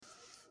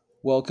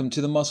Welcome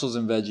to the Muscles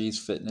and Veggies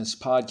Fitness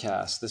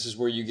Podcast. This is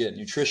where you get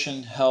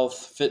nutrition,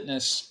 health,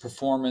 fitness,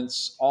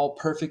 performance, all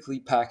perfectly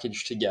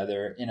packaged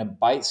together in a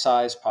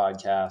bite-sized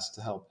podcast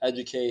to help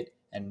educate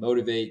and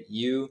motivate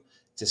you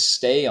to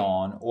stay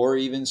on or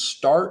even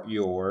start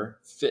your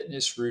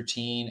fitness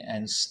routine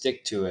and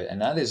stick to it.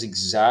 And that is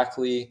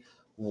exactly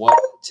what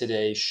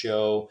today's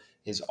show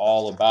is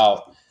all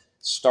about.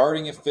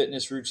 Starting a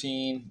fitness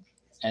routine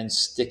and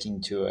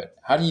sticking to it.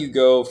 How do you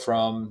go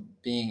from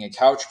being a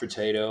couch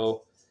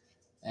potato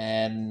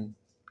and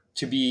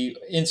to be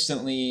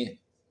instantly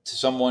to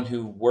someone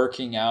who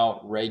working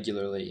out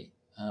regularly?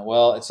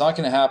 Well, it's not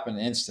going to happen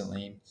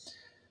instantly,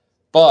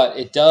 but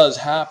it does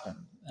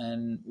happen.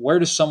 And where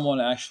does someone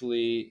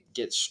actually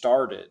get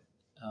started?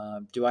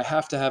 Do I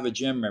have to have a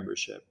gym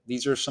membership?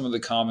 These are some of the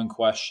common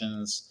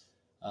questions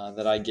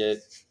that I get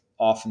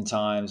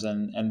oftentimes.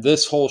 And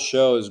this whole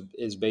show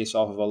is based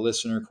off of a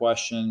listener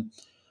question.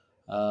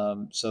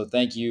 So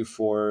thank you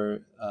for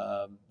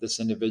this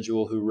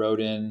individual who wrote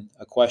in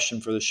a question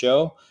for the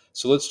show.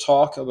 So let's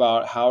talk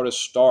about how to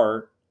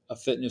start a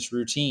fitness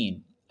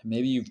routine.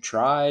 Maybe you've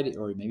tried,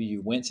 or maybe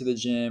you went to the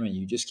gym and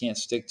you just can't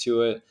stick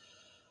to it.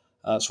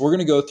 So we're going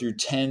to go through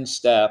 10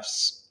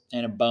 steps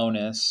and a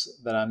bonus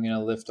that I'm going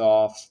to lift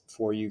off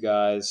for you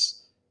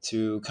guys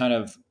to kind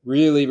of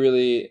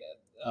really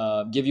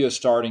give you a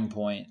starting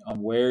point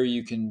on where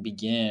you can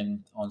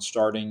begin on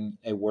starting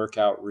a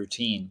workout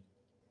routine.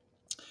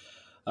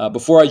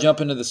 Before I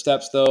jump into the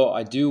steps, though,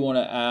 I do want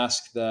to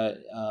ask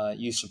that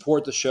you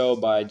support the show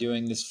by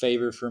doing this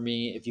favor for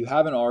me. If you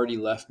haven't already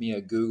left me a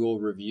Google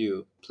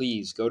review,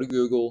 please go to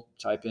Google,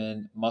 type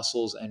in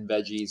Muscles and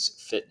Veggies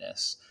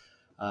Fitness.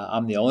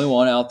 I'm the only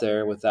one out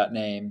there with that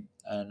name.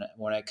 And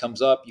when it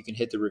comes up, you can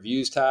hit the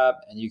reviews tab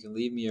and you can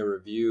leave me a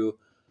review,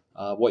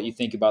 what you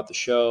think about the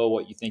show,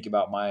 what you think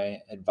about my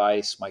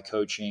advice, my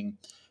coaching.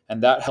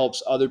 And that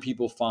helps other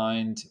people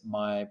find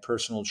my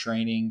personal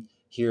training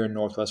here in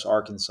Northwest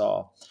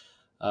Arkansas.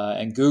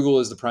 And Google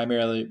is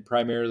primarily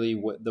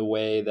the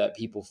way that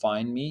people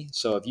find me.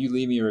 So if you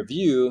leave me a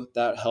review,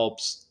 that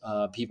helps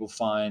people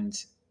find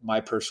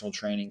my personal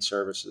training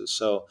services.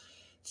 So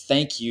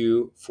thank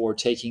you for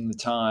taking the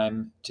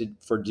time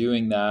for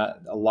doing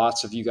that.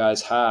 Lots of you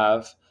guys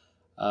have.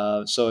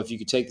 So if you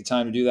could take the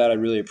time to do that, I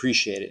really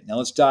appreciate it. Now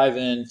let's dive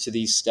into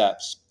these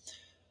steps.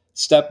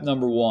 Step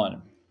number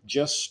one,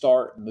 just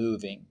start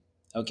moving.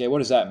 Okay, what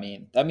does that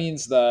mean? That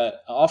means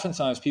that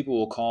oftentimes people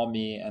will call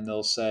me and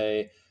they'll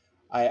say,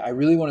 I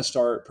really want to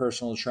start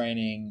personal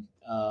training.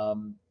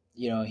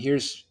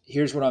 Here's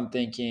what I'm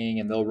thinking,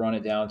 and they'll run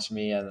it down to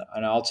me,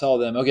 and I'll tell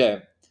them,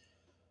 okay,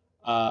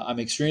 I'm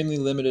extremely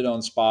limited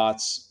on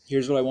spots.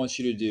 Here's what I want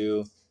you to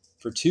do.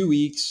 For 2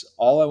 weeks,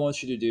 all I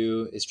want you to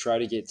do is try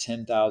to get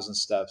 10,000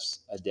 steps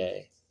a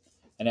day.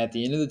 And at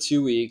the end of the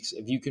 2 weeks,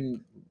 if you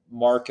can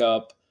mark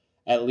up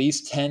at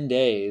least 10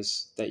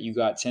 days that you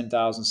got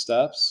 10,000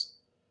 steps,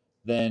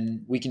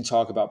 then we can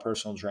talk about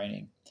personal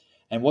training.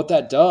 And what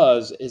that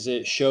does is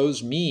it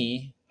shows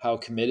me how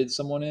committed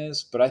someone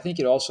is, but I think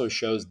it also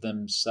shows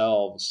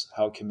themselves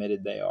how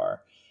committed they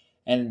are.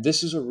 And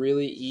this is a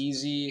really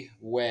easy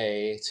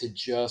way to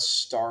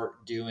just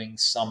start doing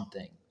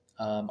something.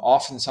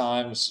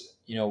 Oftentimes,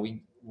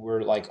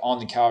 we're like on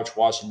the couch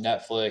watching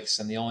Netflix,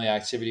 and the only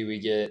activity we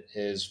get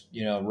is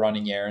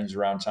running errands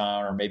around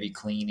town or maybe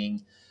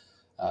cleaning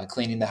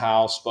the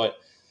house. But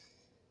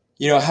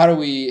how do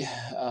we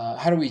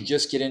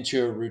just get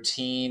into a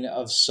routine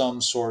of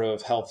some sort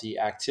of healthy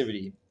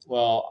activity?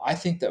 Well, I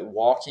think that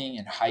walking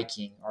and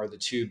hiking are the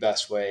two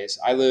best ways.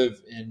 I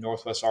live in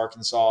Northwest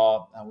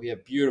Arkansas, and we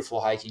have beautiful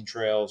hiking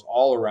trails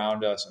all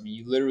around us. I mean,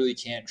 you literally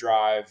can't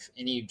drive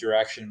any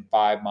direction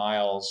 5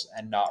 miles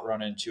and not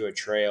run into a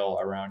trail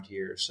around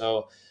here.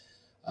 So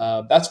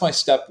that's my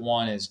step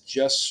one: is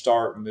just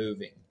start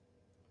moving.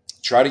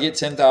 Try to get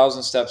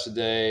 10,000 steps a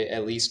day,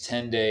 at least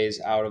 10 days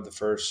out of the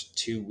first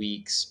 2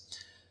 weeks.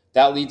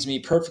 That leads me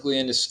perfectly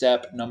into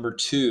step number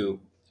two,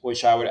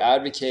 which I would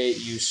advocate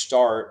you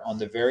start on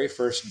the very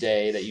first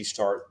day that you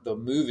start the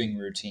moving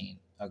routine.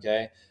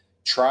 Okay.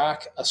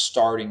 Track a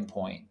starting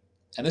point.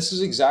 And this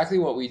is exactly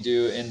what we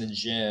do in the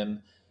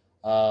gym.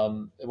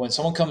 When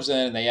someone comes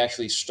in and they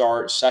actually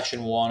start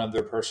session one of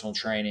their personal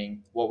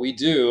training, what we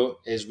do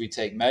is we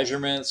take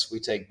measurements,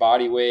 we take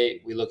body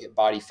weight, we look at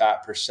body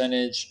fat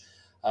percentage.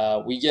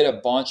 We get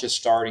a bunch of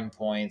starting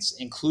points,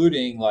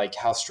 including like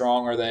how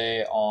strong are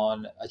they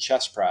on a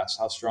chest press?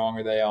 How strong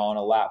are they on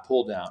a lat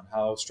pull down?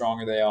 How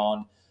strong are they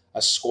on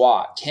a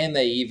squat? Can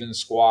they even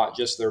squat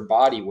just their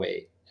body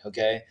weight?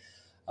 Okay.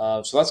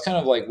 So that's kind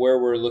of like where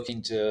we're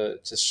looking to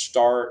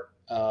start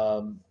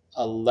a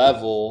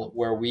level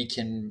where we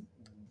can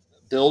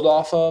build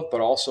off of, but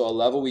also a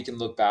level we can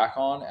look back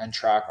on and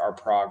track our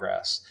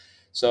progress.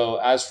 So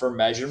as for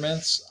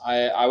measurements,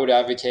 I would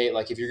advocate,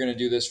 like, if you're going to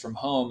do this from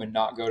home and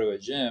not go to a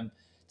gym,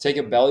 take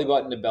a belly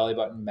button to belly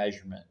button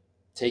measurement.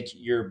 Take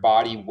your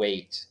body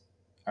weight.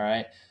 All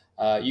right.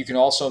 You can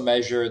also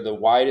measure the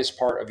widest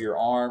part of your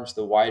arms,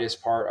 the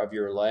widest part of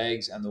your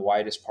legs, and the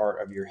widest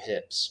part of your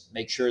hips.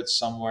 Make sure it's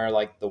somewhere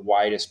like the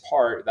widest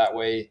part. That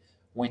way,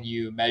 when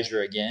you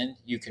measure again,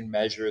 you can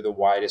measure the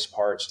widest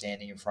part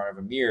standing in front of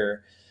a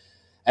mirror.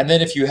 And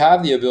then if you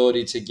have the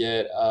ability to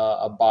get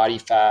a body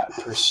fat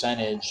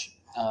percentage,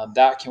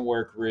 that can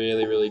work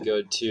really, really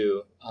good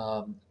too.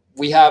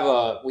 We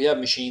have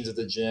machines at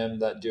the gym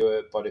that do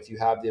it, but if you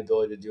have the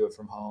ability to do it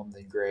from home,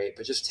 then great.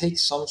 But just take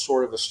some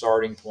sort of a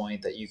starting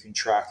point that you can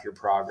track your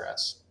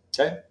progress.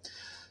 Okay.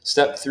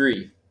 Step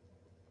three,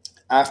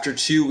 after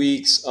 2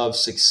 weeks of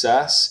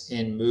success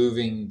in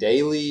moving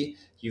daily,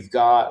 you've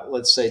got,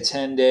 let's say,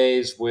 10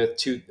 days with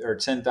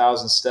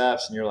 10,000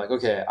 steps, and you're like,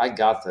 okay, I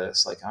got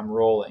this. Like, I'm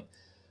rolling.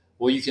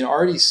 Well, you can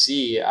already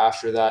see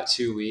after that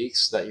 2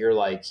 weeks that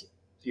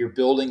you're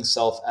building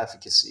self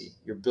efficacy,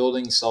 you're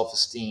building self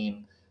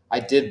esteem. I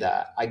did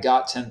that. I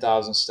got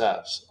 10,000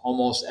 steps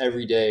almost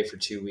every day for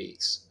 2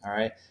 weeks. All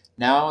right.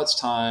 Now it's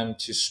time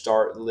to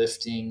start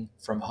lifting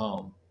from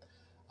home,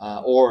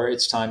 or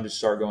it's time to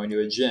start going to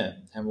a gym.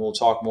 And we'll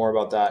talk more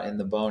about that in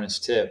the bonus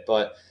tip.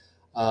 But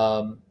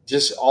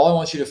just all I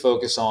want you to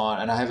focus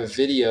on, and I have a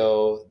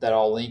video that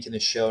I'll link in the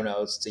show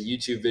notes. It's a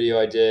YouTube video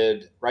I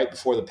did right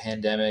before the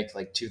pandemic,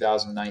 like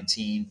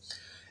 2019.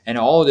 And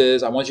all it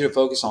is, I want you to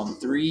focus on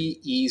 3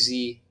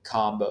 easy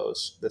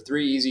combos. The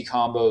 3 easy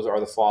combos are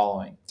the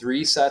following: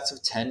 3 sets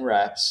of 10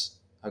 reps,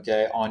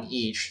 okay, on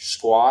each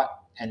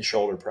squat and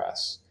shoulder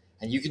press.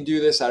 And you can do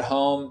this at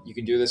home, you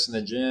can do this in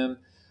the gym,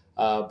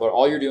 but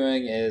all you're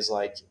doing is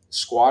like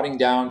squatting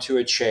down to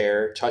a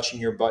chair, touching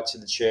your butt to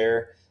the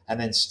chair, and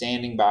then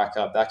standing back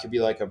up. That could be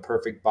like a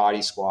perfect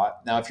body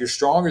squat. Now, if you're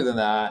stronger than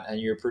that and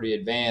you're pretty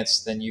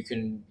advanced, then you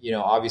can,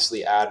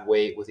 obviously add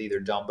weight with either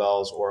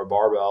dumbbells or a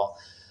barbell.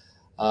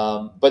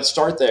 But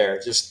start there.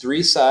 Just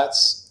 3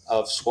 sets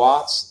of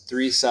squats,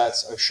 3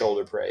 sets of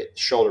shoulder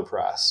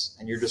press,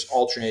 and you're just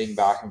alternating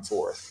back and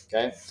forth.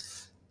 Okay.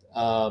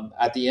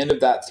 At the end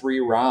of that 3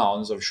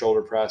 rounds of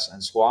shoulder press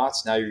and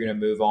squats, now you're going to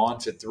move on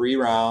to 3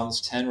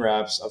 rounds, 10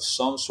 reps of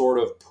some sort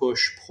of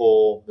push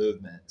pull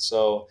movement.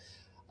 So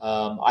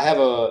I have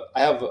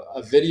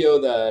a video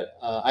that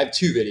I have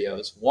 2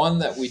 videos. One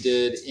that we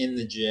did in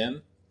the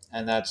gym,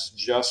 and that's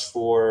just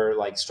for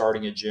like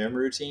starting a gym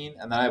routine,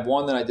 and then I have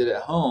one that I did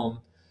at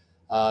home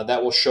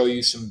that will show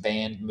you some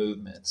band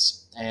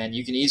movements. And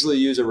you can easily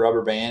use a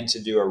rubber band to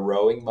do a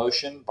rowing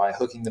motion by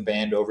hooking the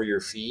band over your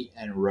feet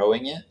and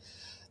rowing it.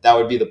 That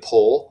would be the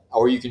pull.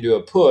 Or you can do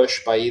a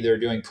push by either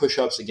doing push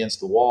ups against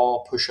the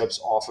wall, push ups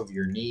off of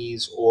your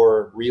knees,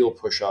 or real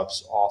push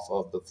ups off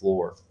of the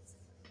floor.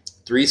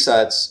 3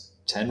 sets,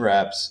 10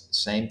 reps,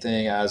 same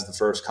thing as the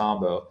first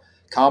combo.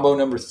 Combo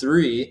number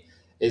 3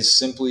 is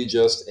simply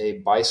just a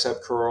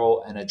bicep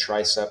curl and a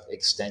tricep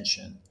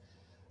extension.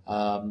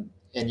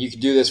 And you can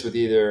do this with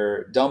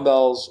either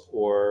dumbbells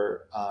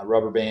or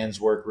rubber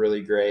bands work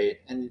really great.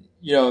 And,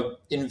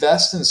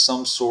 invest in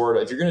some sort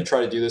of, if you're going to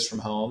try to do this from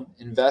home,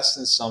 invest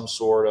in some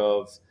sort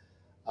of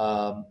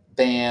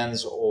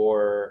bands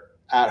or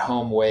at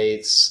home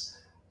weights.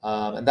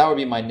 And that would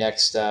be my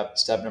next step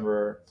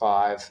number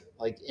 5.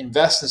 Like,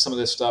 invest in some of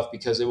this stuff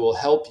because it will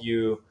help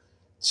you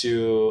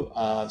to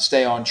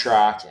stay on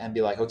track and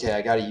be like, okay,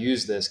 I got to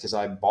use this because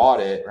I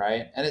bought it,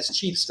 right? And it's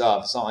cheap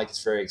stuff. It's not like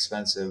it's very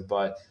expensive,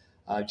 but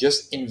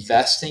just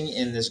investing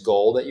in this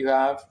goal that you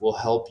have will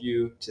help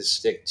you to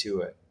stick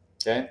to it.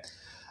 Okay.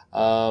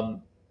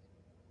 Um,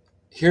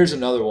 Here's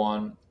another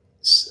one.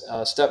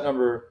 Step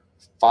number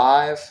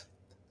 5.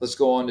 Let's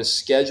go on to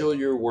schedule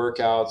your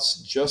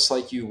workouts just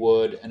like you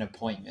would an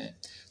appointment.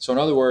 So, in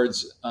other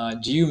words,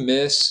 do you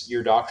miss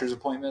your doctor's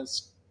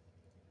appointments?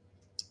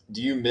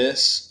 Do you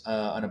miss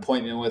an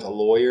appointment with a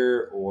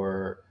lawyer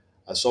or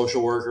a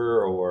social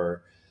worker,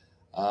 or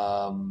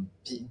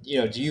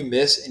do you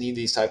miss any of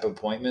these type of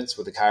appointments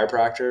with a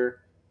chiropractor?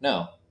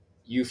 No,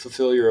 you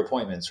fulfill your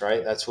appointments,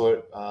 right? That's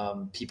what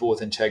people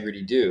with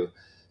integrity do.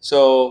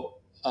 So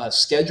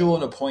schedule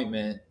an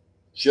appointment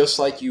just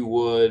like you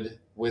would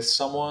with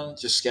someone.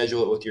 Just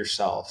schedule it with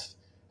yourself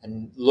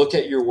and look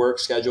at your work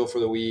schedule for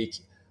the week.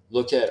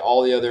 Look at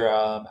all the other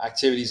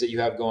activities that you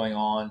have going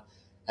on,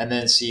 and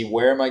then see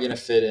where am I going to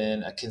fit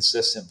in a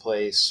consistent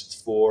place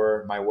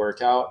for my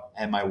workout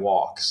and my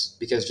walks.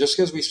 Because just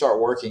because we start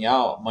working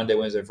out Monday,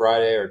 Wednesday,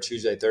 Friday, or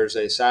Tuesday,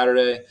 Thursday,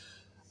 Saturday,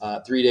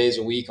 3 days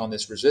a week on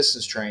this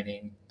resistance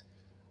training,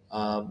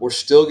 we're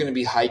still going to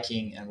be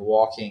hiking and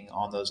walking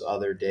on those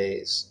other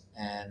days.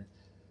 And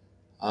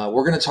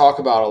we're going to talk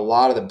about a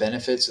lot of the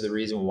benefits of the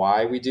reason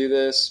why we do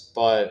this,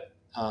 but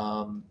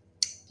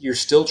you're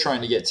still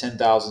trying to get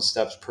 10,000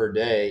 steps per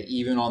day,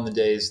 even on the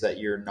days that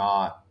you're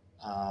not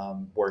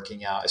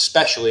working out,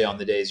 especially on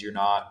the days you're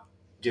not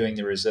doing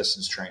the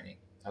resistance training.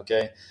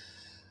 Okay.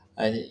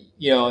 And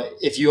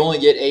if you only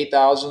get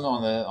 8,000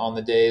 on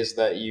the days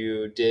that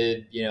you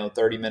did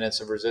 30 minutes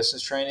of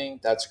resistance training,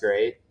 that's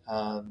great.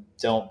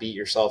 Don't beat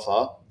yourself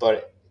up,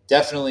 but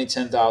definitely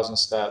 10,000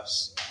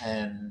 steps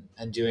and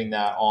doing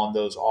that on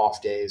those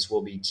off days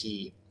will be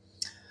key.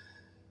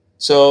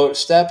 So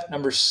step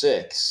number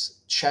 6,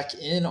 check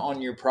in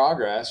on your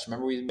progress.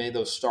 Remember, we made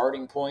those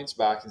starting points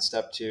back in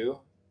step 2.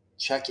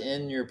 Check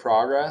in your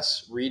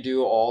progress,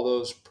 redo all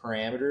those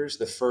parameters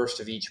the first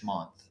of each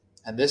month.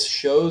 And this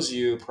shows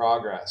you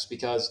progress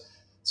because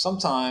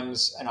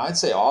sometimes, and I'd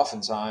say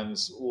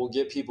oftentimes, we'll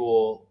get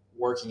people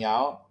working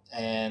out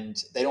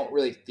and they don't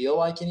really feel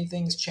like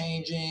anything's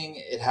changing.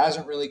 It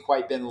hasn't really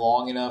quite been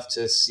long enough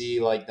to see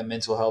like the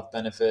mental health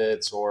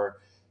benefits or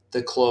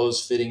the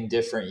clothes fitting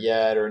different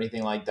yet or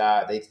anything like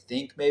that. They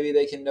think maybe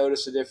they can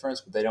notice a difference,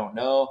 but they don't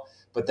know.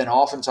 But then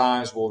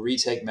oftentimes we'll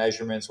retake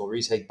measurements, we'll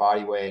retake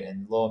body weight,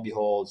 and lo and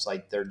behold, it's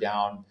like they're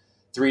down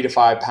 3 to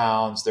 5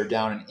 pounds, they're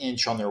down an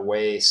inch on their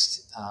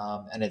waist.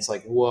 And it's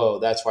like, whoa,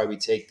 that's why we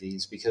take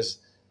these, because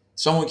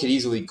someone could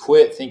easily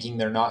quit thinking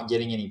they're not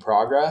getting any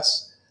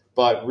progress,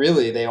 but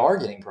really they are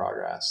getting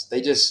progress.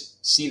 They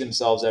just see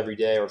themselves every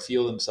day or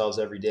feel themselves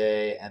every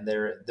day, and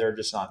they're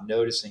just not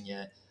noticing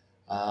it.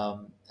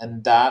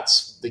 And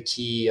that's the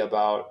key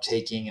about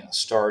taking a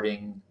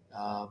starting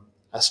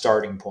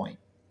point.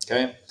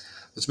 Okay,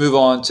 let's move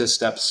on to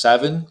step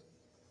 7.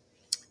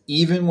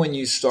 Even when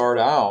you start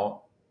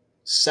out,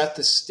 set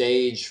the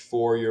stage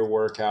for your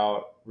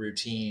workout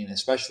routine,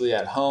 especially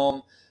at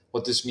home.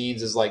 What this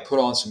means is like put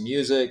on some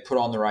music, put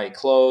on the right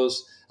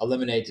clothes,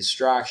 eliminate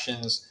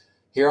distractions.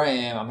 Here I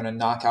am. I'm going to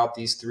knock out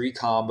these 3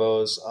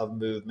 combos of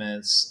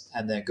movements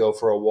and then go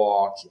for a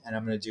walk. And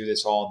I'm going to do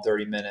this all in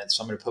 30 minutes.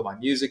 So I'm going to put my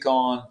music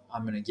on.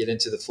 I'm going to get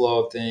into the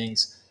flow of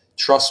things.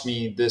 Trust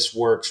me, this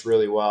works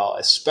really well,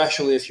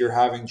 especially if you're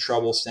having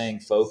trouble staying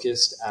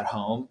focused at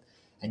home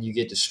and you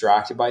get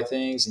distracted by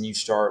things and you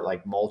start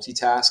like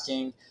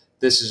multitasking.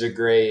 This is a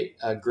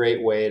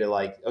great way to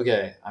like,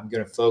 okay, I'm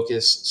going to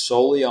focus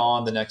solely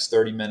on the next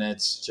 30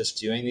 minutes, just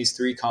doing these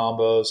 3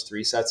 combos,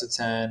 3 sets of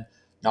 10,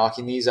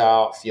 knocking these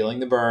out, feeling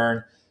the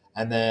burn,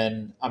 and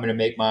then I'm going to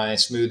make my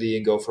smoothie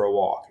and go for a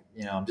walk.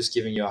 I'm just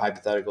giving you a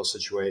hypothetical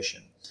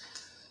situation.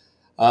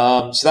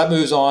 So that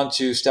moves on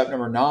to step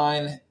number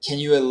 9. Can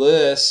you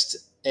enlist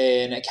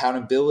an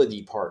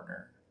accountability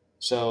partner?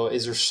 So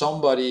is there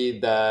somebody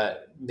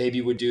that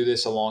maybe would do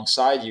this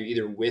alongside you,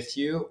 either with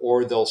you,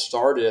 or they'll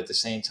start it at the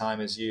same time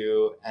as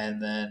you,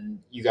 and then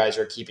you guys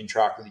are keeping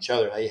track with each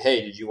other?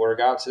 Hey, did you work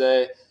out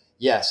today?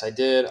 Yes, I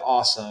did.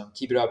 Awesome.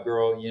 Keep it up,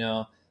 girl.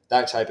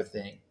 That type of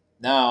thing.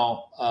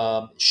 Now,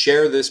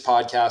 share this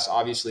podcast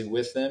obviously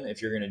with them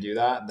if you're going to do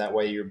that. That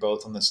way, you're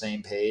both on the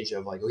same page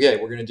of like, okay,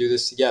 we're going to do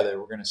this together.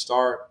 We're going to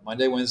start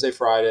Monday, Wednesday,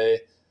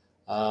 Friday.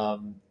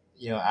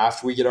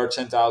 After we get our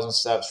 10,000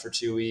 steps for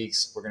 2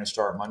 weeks, we're going to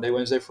start Monday,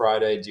 Wednesday,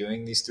 Friday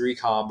doing these 3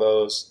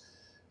 combos.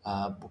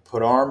 We'll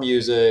put on our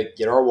music,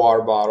 get our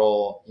water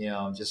bottle,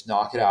 just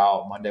knock it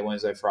out Monday,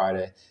 Wednesday,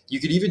 Friday. You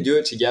could even do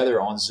it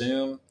together on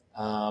Zoom.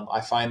 I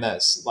find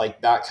that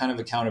like that kind of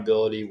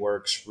accountability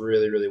works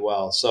really, really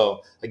well.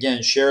 So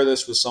again, share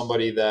this with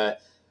somebody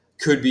that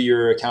could be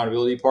your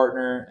accountability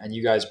partner, and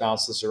you guys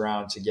bounce this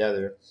around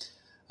together.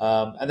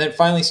 And then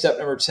finally, step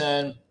number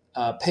 10,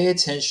 pay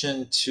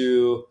attention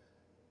to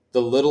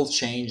the little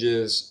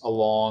changes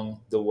along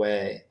the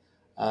way.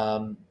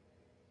 Um,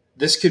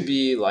 this could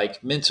be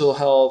like mental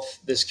health.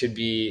 This could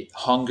be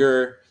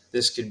hunger.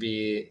 This could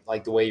be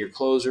like the way your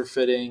clothes are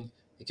fitting.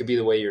 It could be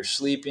the way you're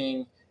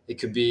sleeping. It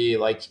could be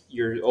like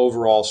your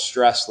overall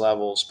stress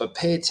levels. But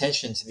pay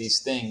attention to these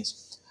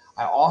things.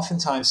 I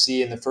oftentimes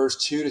see in the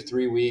first 2 to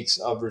 3 weeks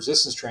of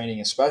resistance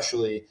training,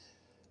 especially,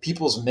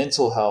 people's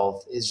mental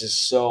health is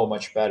just so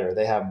much better.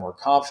 They have more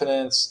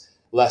confidence,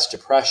 less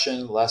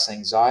depression, less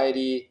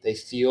anxiety. They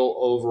feel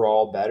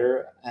overall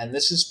better. And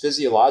this is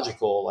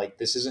physiological. Like,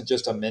 this isn't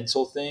just a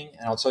mental thing.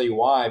 And I'll tell you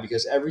why,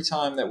 because every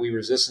time that we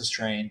resistance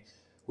train,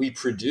 we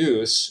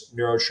produce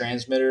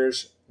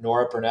neurotransmitters,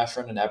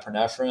 norepinephrine and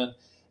epinephrine,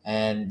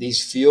 and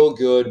these feel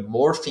good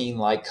morphine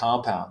like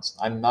compounds.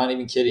 I'm not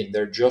even kidding.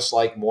 They're just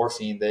like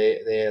morphine.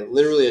 They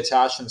literally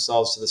attach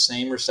themselves to the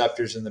same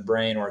receptors in the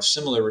brain or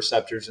similar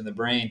receptors in the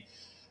brain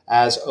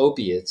as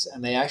opiates,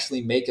 and they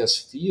actually make us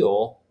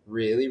feel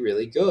really,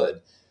 really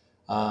good.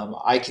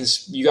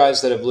 You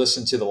guys that have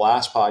listened to the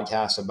last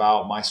podcast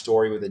about my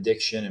story with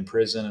addiction and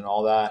prison and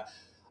all that,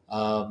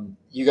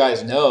 you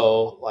guys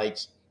know, like,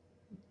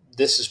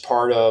 this is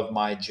part of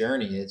my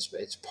journey.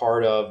 It's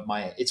part of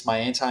my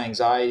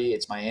anti-anxiety,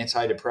 it's my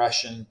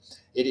anti-depression.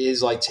 It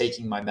is like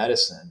taking my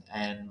medicine.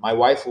 And my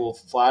wife will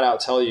flat out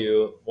tell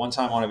you, one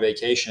time on a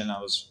vacation,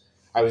 I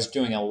was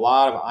doing a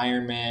lot of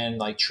Ironman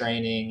like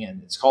training,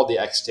 and it's called the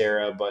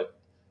Xterra. But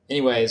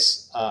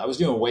anyways, I was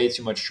doing way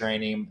too much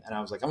training, and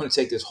I was like, I'm going to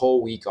take this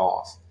whole week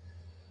off.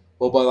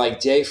 Well, by like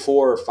day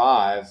 4 or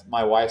 5,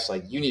 my wife's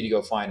like, you need to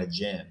go find a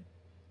gym.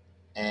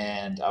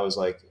 And I was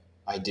like,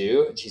 I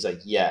do? And she's like,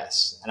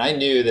 yes. And I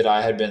knew that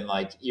I had been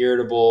like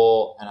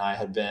irritable, and I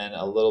had been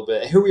a little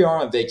bit, here we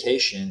are on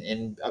vacation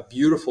in a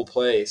beautiful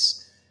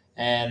place.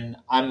 And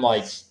I'm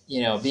like,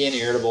 being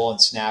irritable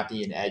and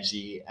snappy and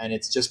edgy. And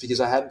it's just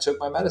because I hadn't took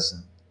my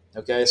medicine.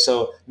 Okay.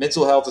 So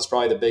mental health is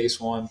probably the biggest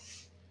one.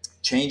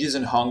 Changes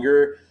in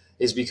hunger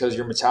is because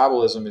your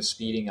metabolism is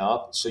speeding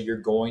up. So you're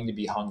going to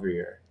be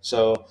hungrier.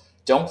 So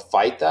don't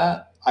fight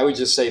that. I would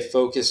just say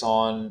focus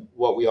on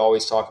what we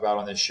always talk about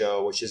on this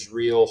show, which is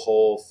real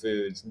whole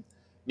foods: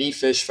 meat,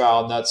 fish,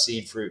 fowl, nut,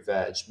 seed, fruit,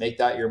 veg. Make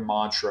that your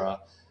mantra.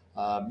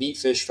 Meat,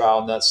 fish,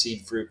 fowl, nut,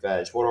 seed, fruit,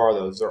 veg. What are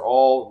those? They're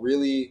all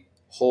really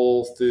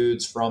whole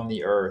foods from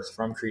the earth,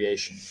 from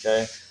creation.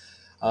 Okay.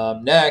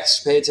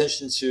 Next, pay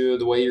attention to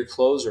the way your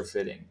clothes are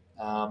fitting.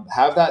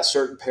 Have that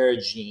certain pair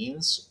of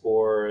jeans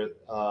or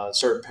a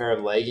certain pair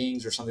of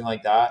leggings or something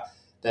like that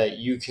that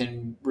you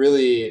can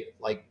really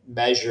like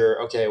measure.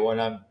 Okay, when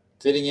I'm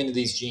fitting into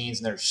these jeans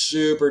and they're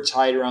super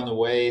tight around the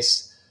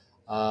waist,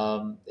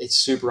 it's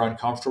super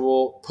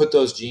uncomfortable. Put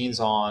those jeans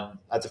on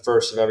at the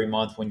first of every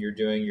month when you're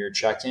doing your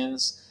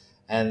check-ins,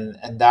 and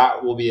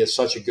that will be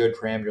such a good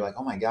parameter. Like,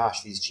 oh my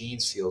gosh, these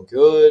jeans feel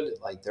good.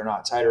 Like they're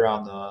not tight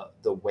around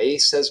the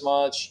waist as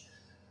much.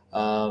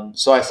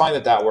 So I find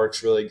that that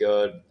works really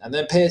good. And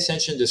then pay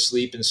attention to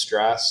sleep and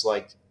stress.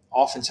 Like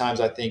oftentimes,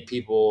 I think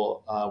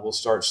people will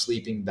start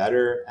sleeping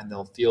better, and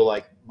they'll feel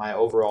like my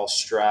overall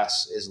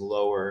stress is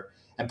lower.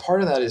 And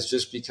part of that is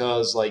just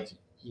because, like,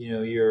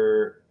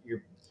 you're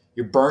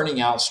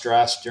burning out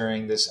stress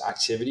during this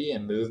activity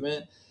and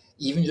movement.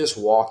 Even just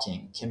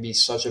walking can be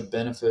such a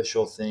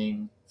beneficial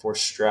thing for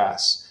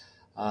stress.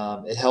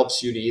 It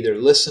helps you to either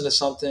listen to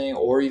something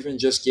or even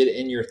just get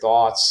in your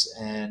thoughts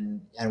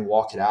and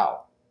walk it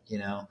out. You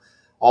know,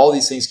 all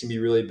these things can be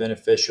really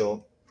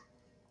beneficial.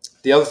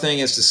 The other thing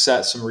is to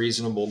set some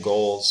reasonable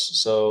goals.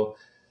 So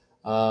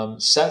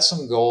set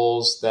some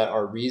goals that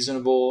are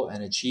reasonable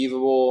and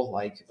achievable.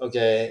 Like,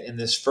 okay, in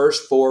this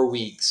first 4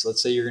 weeks,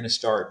 let's say you're going to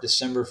start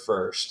December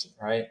 1st,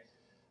 right?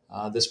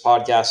 This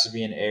podcast is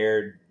being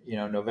aired,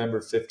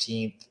 November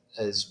 15th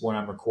is when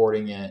I'm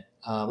recording it.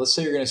 Let's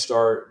say you're going to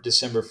start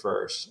December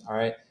 1st. All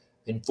right.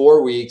 In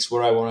 4 weeks, what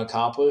do I want to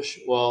accomplish?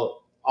 Well,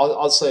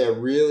 I'll say a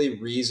really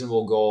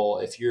reasonable goal.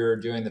 If you're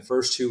doing the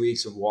first 2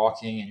 weeks of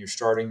walking and you're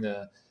starting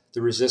the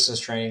resistance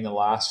training the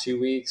last 2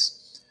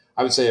 weeks,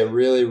 I would say a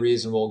really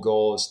reasonable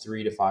goal is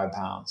 3 to 5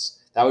 pounds.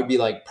 That would be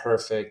like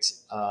perfect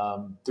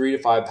 3 to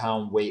 5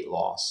 pound weight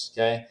loss.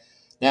 Okay.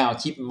 Now,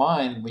 keep in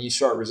mind when you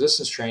start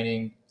resistance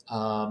training,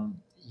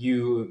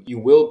 you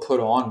will put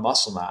on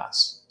muscle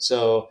mass.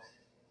 So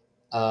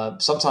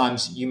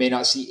sometimes you may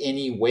not see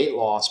any weight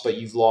loss, but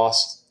you've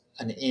lost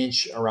an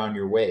inch around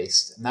your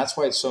waist, and that's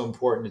why it's so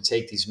important to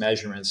take these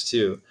measurements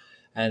too.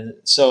 And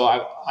so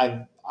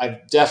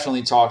I've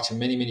definitely talked to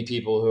many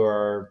people who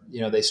are,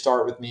 they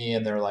start with me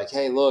and they're like,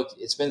 hey, look,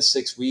 it's been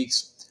 6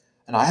 weeks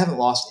and I haven't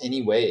lost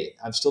any weight.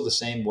 I'm still the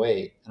same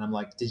weight. And I'm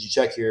like, did you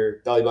check your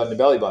belly button to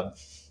belly button?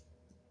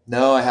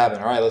 No, I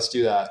haven't. All right, let's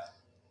do that.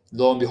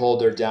 Lo and behold,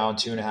 they're down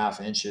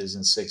 2.5 inches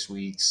in 6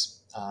 weeks.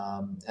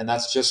 And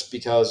that's just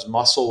because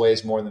muscle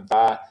weighs more than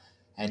fat.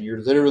 And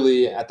you're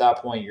literally at that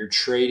point, you're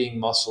trading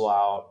muscle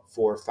out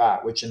for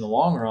fat, which in the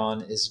long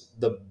run is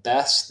the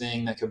best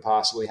thing that could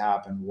possibly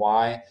happen.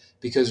 Why?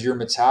 Because your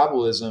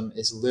metabolism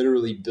is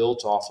literally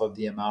built off of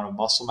the amount of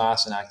muscle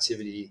mass and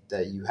activity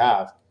that you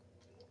have.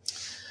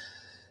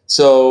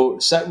 So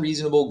set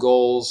reasonable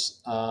goals.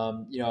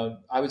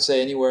 I would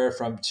say anywhere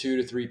from 2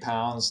 to 3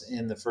 pounds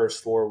in the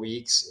first 4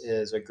 weeks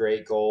is a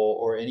great goal,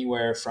 or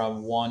anywhere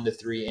from 1 to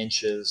 3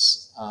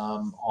 inches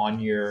on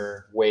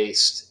your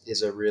waist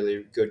is a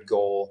really good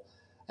goal.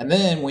 And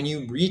then when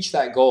you reach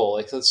that goal,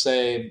 like let's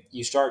say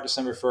you start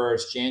December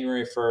 1st,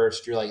 January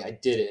 1st, you're like, I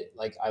did it.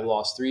 Like I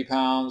lost 3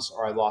 pounds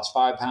or I lost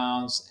 5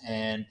 pounds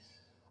and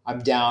I'm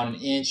down an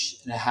inch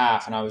and a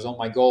half, and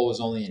my goal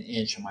was only an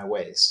inch on my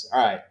waist. All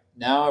right,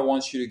 now I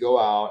want you to go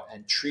out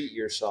and treat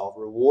yourself,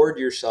 reward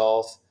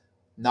yourself,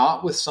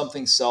 not with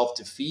something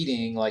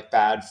self-defeating like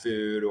bad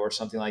food or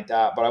something like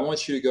that, but I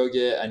want you to go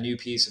get a new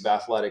piece of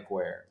athletic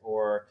wear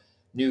or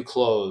new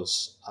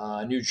clothes,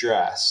 a new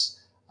dress,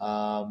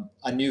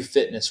 a new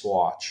fitness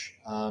watch.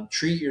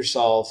 Treat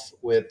yourself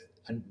with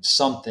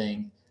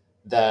something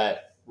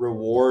that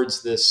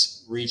rewards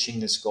this reaching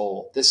this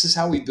goal. This is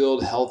how we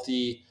build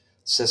healthy,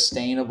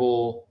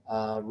 sustainable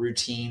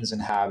routines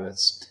and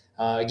habits.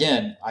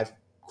 Again, I've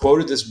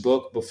quoted this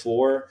book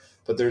before,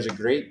 but there's a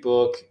great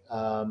book.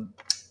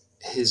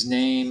 His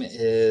name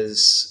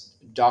is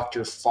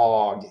Dr.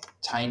 Fogg,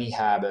 Tiny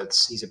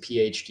Habits. He's a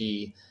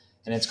PhD,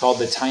 and it's called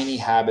the Tiny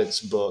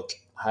Habits book.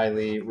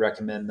 Highly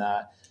recommend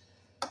that.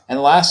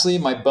 And lastly,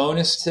 my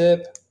bonus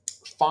tip,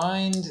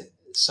 find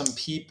some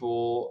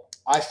people.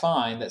 I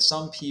find that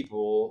some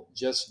people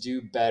just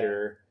do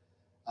better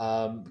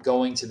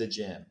going to the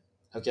gym.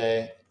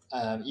 Okay.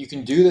 You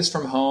can do this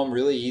from home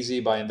really easy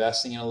by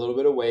investing in a little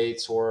bit of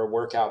weights or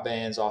workout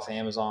bands off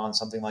Amazon,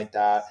 something like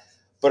that.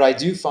 But I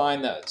do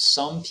find that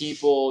some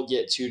people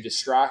get too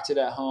distracted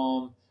at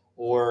home,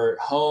 or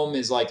home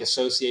is like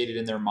associated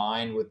in their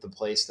mind with the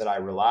place that I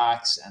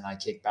relax and I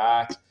kick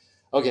back.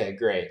 Okay,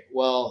 great.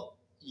 Well,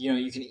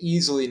 you can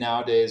easily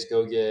nowadays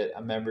go get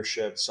a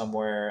membership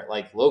somewhere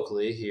like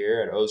locally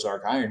here at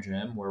Ozark Iron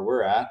Gym where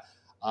we're at,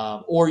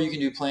 or you can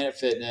do Planet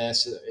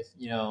Fitness.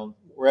 If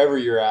wherever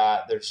you're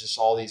at, there's just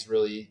all these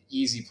really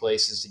easy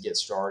places to get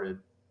started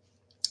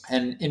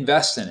and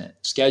invest in it.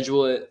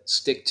 Schedule it,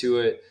 stick to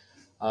it.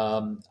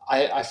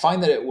 I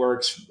find that it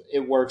works.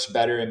 It works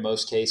better in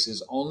most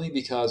cases, only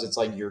because it's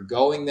like you're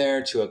going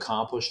there to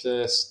accomplish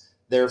this.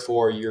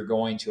 Therefore, you're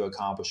going to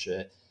accomplish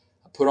it.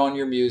 Put on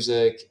your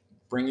music,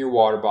 bring your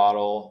water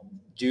bottle,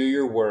 do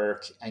your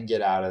work, and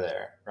get out of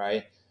there.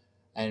 Right.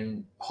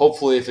 And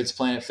hopefully, if it's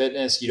Planet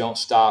Fitness, you don't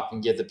stop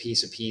and get the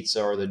piece of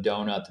pizza or the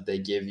donut that they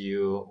give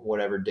you,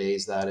 whatever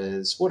days that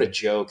is. What a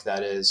joke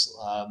that is.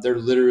 They're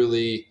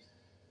literally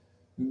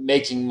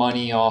making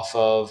money off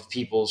of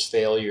people's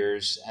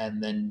failures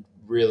and then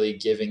really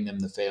giving them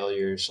the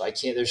failures. I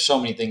can't, there's so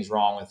many things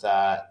wrong with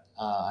that.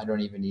 I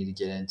don't even need to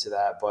get into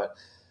that. But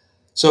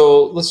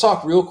so let's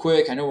talk real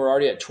quick. I know we're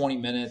already at 20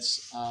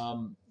 minutes.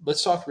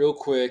 Let's talk real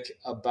quick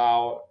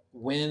about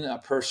when a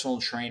personal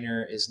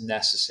trainer is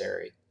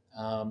necessary.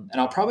 And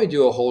I'll probably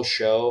do a whole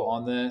show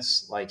on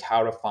this, like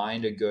how to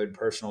find a good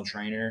personal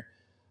trainer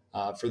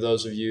for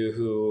those of you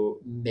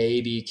who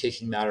may be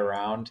kicking that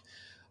around.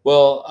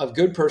 Well, a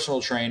good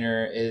personal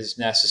trainer is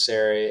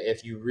necessary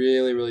if you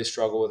really, really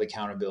struggle with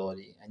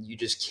accountability and you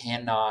just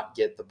cannot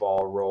get the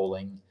ball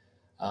rolling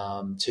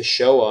to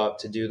show up,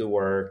 to do the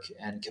work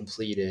and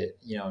complete it,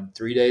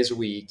 3 days a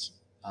week.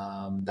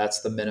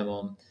 That's the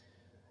minimum.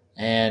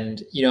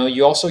 And,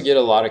 you also get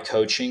a lot of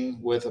coaching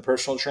with a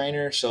personal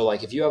trainer. So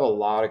like if you have a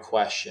lot of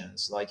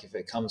questions, like if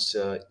it comes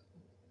to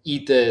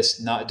eat this,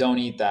 not don't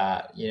eat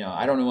that,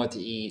 I don't know what to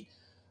eat.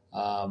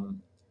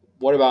 Um,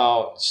 what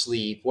about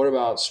sleep? What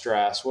about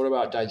stress? What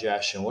about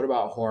digestion? What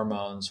about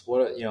hormones?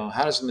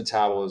 How does the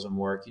metabolism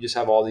work? You just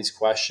have all these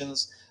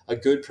questions. A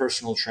good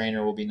personal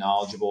trainer will be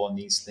knowledgeable in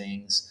these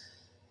things.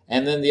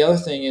 And then the other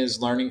thing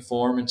is learning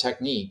form and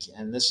technique.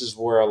 And this is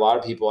where a lot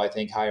of people I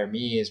think hire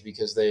me is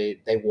because they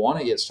want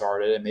to get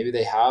started and maybe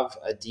they have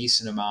a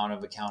decent amount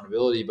of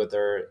accountability, but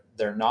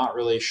they're not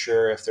really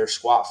sure if their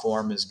squat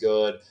form is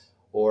good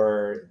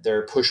or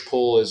their push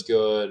pull is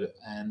good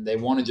and they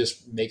want to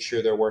just make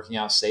sure they're working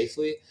out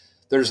safely.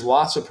 There's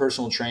lots of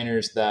personal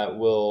trainers that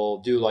will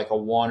do like a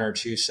 1 or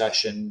 2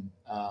 session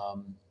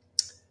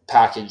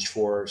package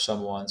for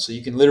someone. So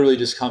you can literally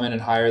just come in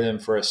and hire them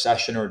for a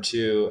session or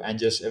two and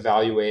just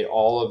evaluate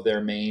all of their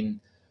main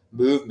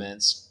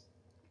movements.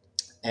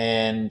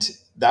 And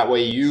that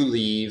way you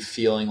leave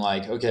feeling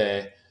like,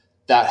 okay,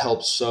 that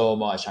helps so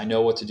much. I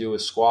know what to do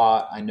with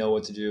squat. I know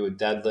what to do with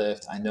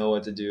deadlift. I know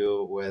what to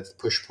do with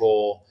push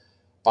pull,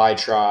 bi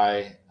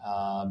try,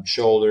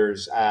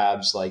 shoulders,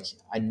 abs. Like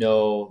I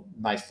know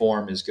my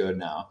form is good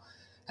now.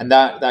 And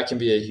that can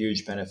be a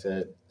huge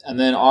benefit. And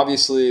then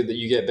obviously that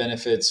you get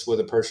benefits with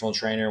a personal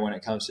trainer when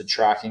it comes to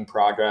tracking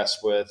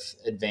progress with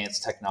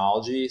advanced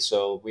technology.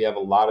 So we have a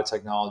lot of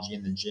technology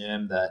in the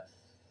gym that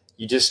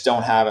you just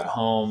don't have at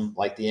home,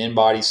 like the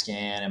in-body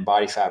scan and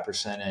body fat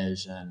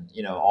percentage and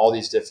all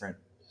these different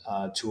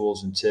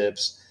tools and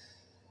tips.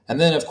 And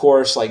then of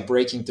course like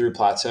breaking through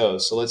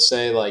plateaus. So let's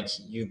say like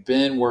you've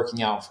been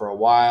working out for a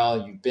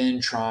while, you've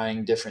been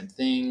trying different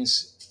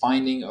things,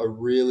 finding a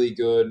really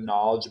good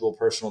knowledgeable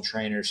personal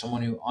trainer,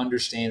 someone who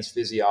understands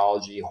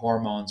physiology,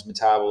 hormones,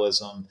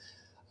 metabolism,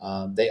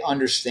 they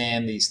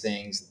understand these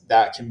things.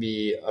 That can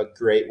be a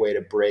great way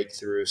to break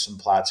through some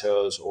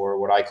plateaus or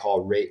what I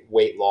call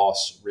weight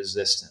loss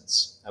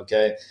resistance.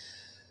 Okay.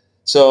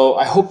 So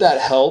I hope that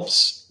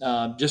helps.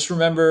 Just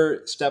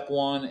remember step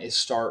one is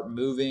start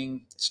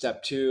moving.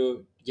 Step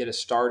two, get a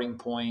starting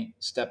point.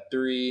 Step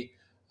three,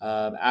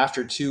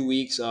 after 2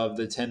 weeks of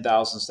the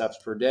 10,000 steps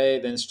per day,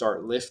 then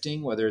start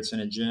lifting, whether it's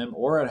in a gym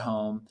or at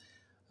home.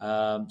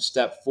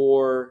 Step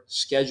four,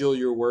 schedule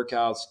your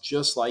workouts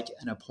just like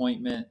an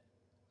appointment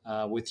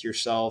with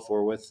yourself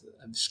or with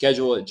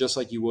schedule it just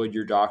like you would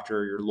your doctor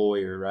or your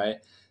lawyer, right?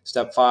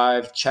 Step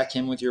five, check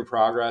in with your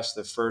progress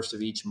the first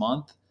of each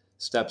month.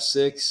 Step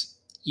six,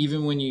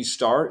 even when you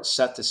start,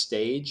 set the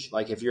stage.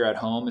 Like if you're at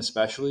home,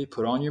 especially,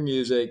 put on your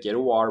music, get a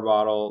water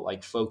bottle,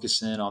 like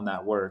focus in on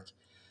that work.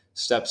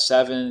 Step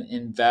seven,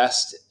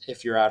 invest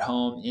if you're at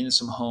home in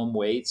some home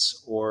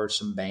weights or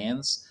some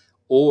bands,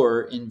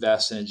 or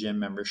invest in a gym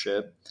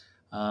membership.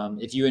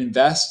 If you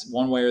invest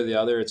one way or the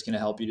other, it's going to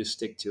help you to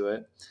stick to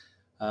it.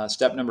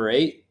 Step number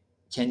 8,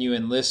 can you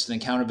enlist an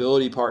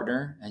accountability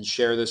partner and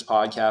share this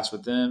podcast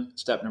with them?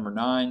 Step number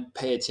 9,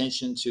 pay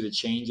attention to the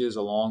changes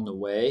along the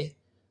way.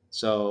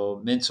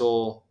 So,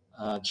 mental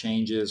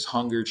changes,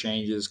 hunger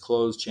changes,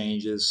 clothes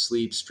changes,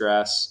 sleep,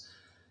 stress.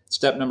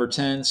 Step number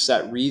 10,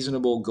 set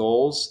reasonable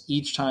goals.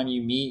 Each time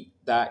you meet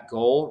that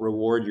goal,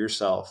 reward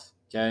yourself.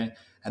 Okay.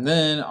 And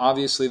then,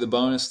 obviously, the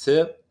bonus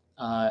tip,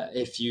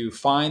 if you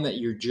find that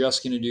you're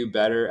just going to do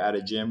better at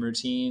a gym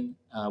routine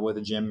with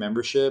a gym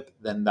membership,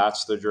 then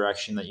that's the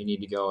direction that you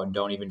need to go. And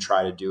don't even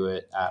try to do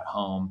it at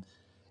home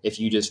if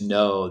you just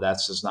know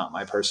that's just not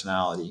my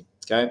personality.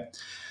 Okay.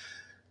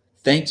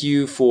 Thank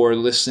you for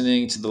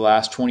listening to the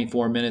last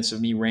 24 minutes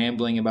of me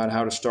rambling about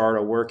how to start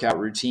a workout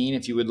routine.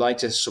 If you would like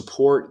to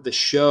support the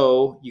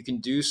show, you can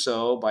do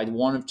so by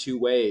one of two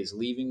ways: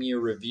 leaving me a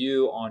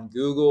review on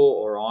Google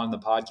or on the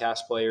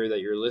podcast player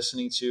that you're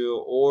listening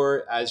to,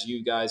 or as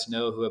you guys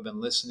know who have been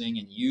listening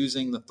and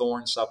using the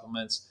Thorne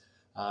supplements.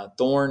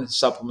 Thorne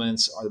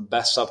supplements are the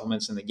best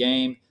supplements in the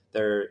game.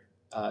 They're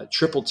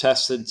triple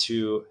tested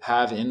to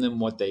have in them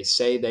what they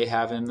say they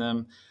have in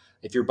them.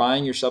 If you're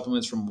buying your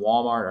supplements from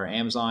Walmart or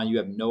Amazon, you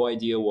have no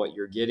idea what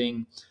you're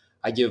getting.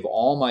 I give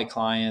all my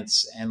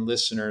clients and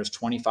listeners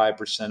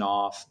 25%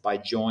 off by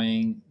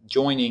joining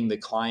the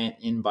client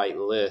invite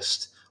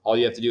list All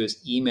you have to do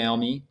is email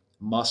me,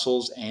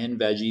 muscles and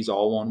veggies,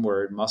 all one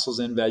word,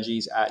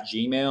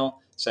 musclesandveggies@gmail.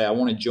 Say, I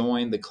want to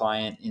join the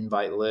client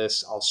invite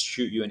list. I'll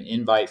shoot you an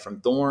invite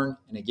from Thorne,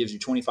 and it gives you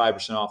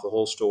 25% off the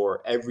whole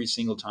store every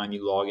single time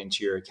you log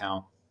into your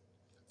account.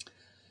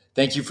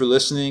 Thank you for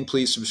listening.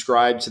 Please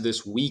subscribe to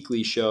this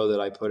weekly show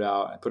that I put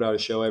out. I put out a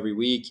show every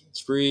week. It's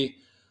free.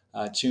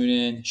 Tune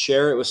in,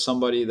 share it with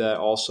somebody that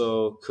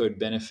also could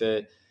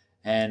benefit.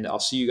 And I'll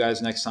see you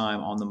guys next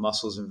time on the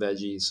Muscles and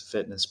Veggies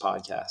Fitness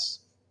Podcast.